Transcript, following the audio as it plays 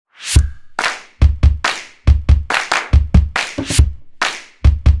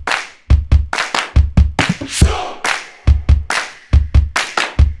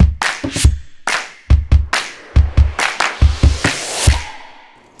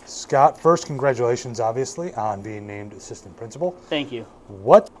Scott, first, congratulations, obviously, on being named assistant principal. Thank you.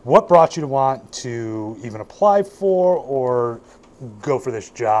 What brought you to want to even apply for or go for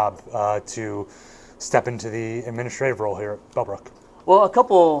this job to step into the administrative role here at Bellbrook? Well, a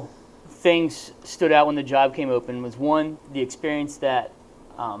couple things stood out when the job came open. Was one, the experience that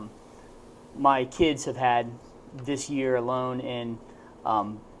my kids have had this year alone in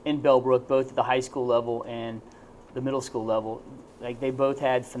Bellbrook, both at the high school level and the middle school level. Like, they both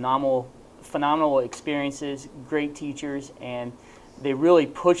had phenomenal experiences, great teachers, and they really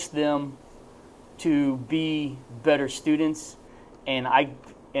pushed them to be better students. And I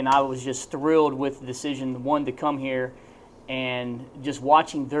was just thrilled with the decision, one, to come here, and just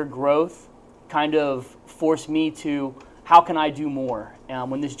watching their growth kind of forced me to, how can I do more?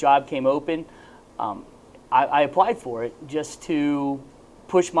 When this job came open, I applied for it just to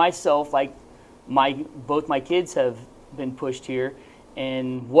push myself, like both my kids have been pushed here,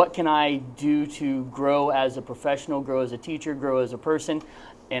 and what can I do to grow as a professional, grow as a teacher, grow as a person.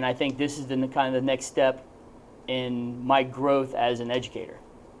 And I think this is the kind of the next step in my growth as an educator.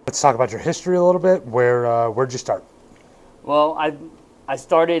 Let's talk about your history a little bit. Where'd you start? Well, I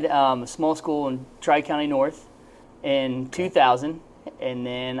started a small school in Tri-County North in 2000, and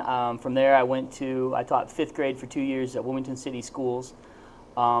then from there I taught 5th grade for 2 years at Wilmington City Schools,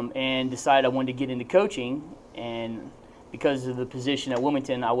 and decided I wanted to get into coaching. And because of the position at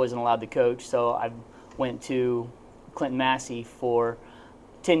Wilmington, I wasn't allowed to coach, so I went to Clinton Massey for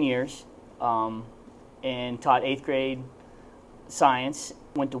 10 years and taught 8th grade science.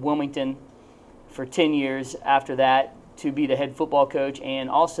 Went to Wilmington for 10 years after that to be the head football coach, and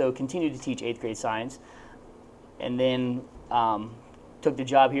also continued to teach 8th grade science. And then took the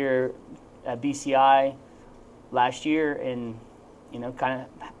job here at BCI last year, and kind of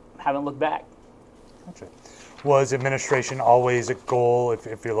haven't looked back. Gotcha. Was administration always a goal,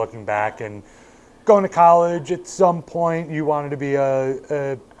 if you're looking back and going to college at some point, you wanted to be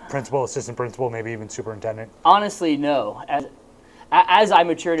a principal, assistant principal, maybe even superintendent? Honestly, no. As I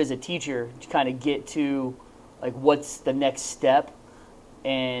matured as a teacher to kind of get to like what's the next step,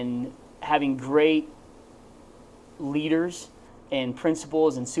 and having great leaders and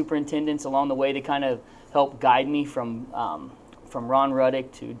principals and superintendents along the way to kind of help guide me from Ron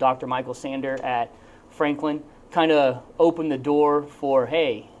Ruddick to Dr. Michael Sander at Franklin, kind of opened the door for,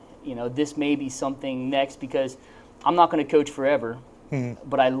 hey, this may be something next, because I'm not going to coach forever,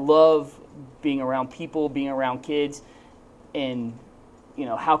 but I love being around people, being around kids, and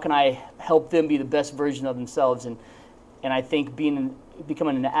how can I help them be the best version of themselves? And I think becoming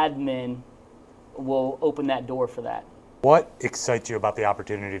an admin will open that door for that. What excites you about the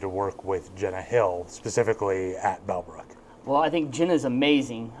opportunity to work with Jenna Hill, specifically at Bellbrook? Well, I think Jenna's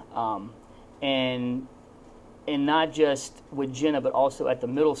amazing, and not just with Jenna, but also at the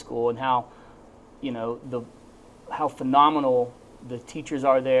middle school, and how how phenomenal the teachers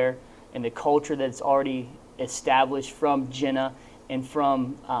are there, and the culture that's already established from Jenna and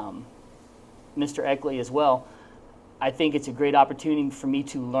from Mr. Eckley as well. I think it's a great opportunity for me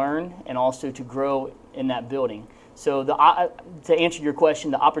to learn and also to grow in that building. So to answer your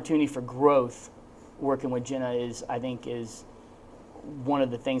question, the opportunity for growth working with Jenna I think is one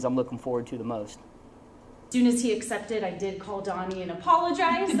of the things I'm looking forward to the most. As soon as he accepted, I did call Donnie and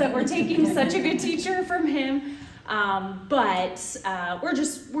apologize that we're taking such a good teacher from him. But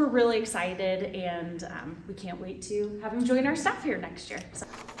we're really excited, and we can't wait to have him join our staff here next year. So.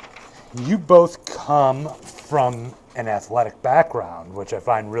 You both come from an athletic background, which I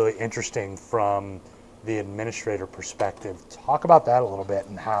find really interesting from the administrator perspective. Talk about that a little bit,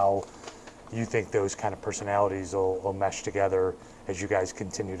 and how you think those kind of personalities will mesh together as you guys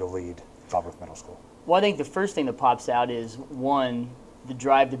continue to lead Bellbrook Middle School. Well, I think the first thing that pops out is, one, the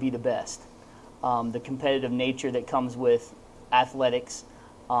drive to be the best. The competitive nature that comes with athletics.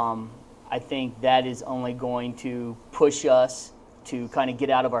 I think that is only going to push us to kind of get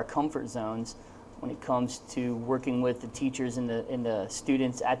out of our comfort zones when it comes to working with the teachers and the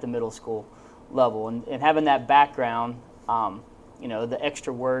students at the middle school level. And having that background, the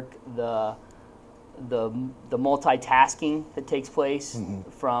extra work, the multitasking that takes place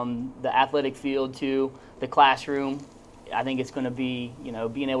from the athletic field to the classroom, I think it's going to be,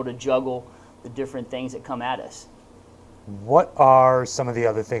 being able to juggle the different things that come at us. What are some of the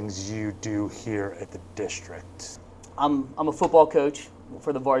other things you do here at the district? I'm a football coach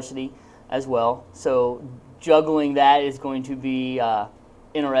for the varsity as well, so juggling that is going to be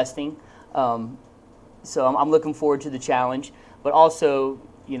interesting. So I'm looking forward to the challenge, but also,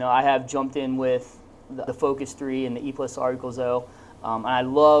 I have jumped in with the Focus 3 and the E+R=O, and I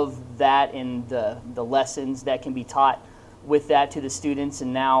love that, and the lessons that can be taught with that to the students,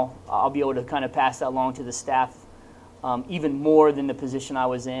 and now I'll be able to kind of pass that along to the staff even more than the position I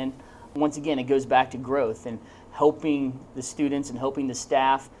was in. Once again, it goes back to growth and helping the students and helping the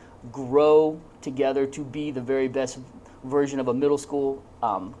staff grow together to be the very best version of a middle school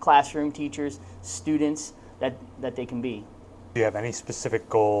classroom, teachers, students that they can be. Do you have any specific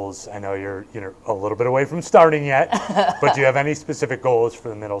goals? I know you're a little bit away from starting yet, but do you have any specific goals for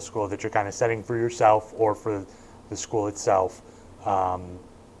the middle school that you're kind of setting for yourself or for the school itself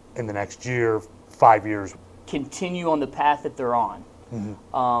in the next year, 5 years? Continue on the path that they're on,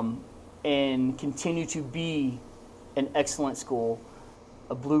 Mm-hmm. And continue to be an excellent school,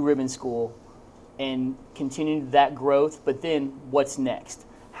 a blue ribbon school, and continue that growth. But then what's next?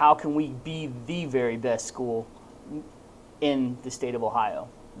 How can we be the very best school in the state of Ohio?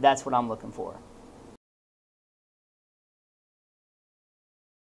 That's what I'm looking for.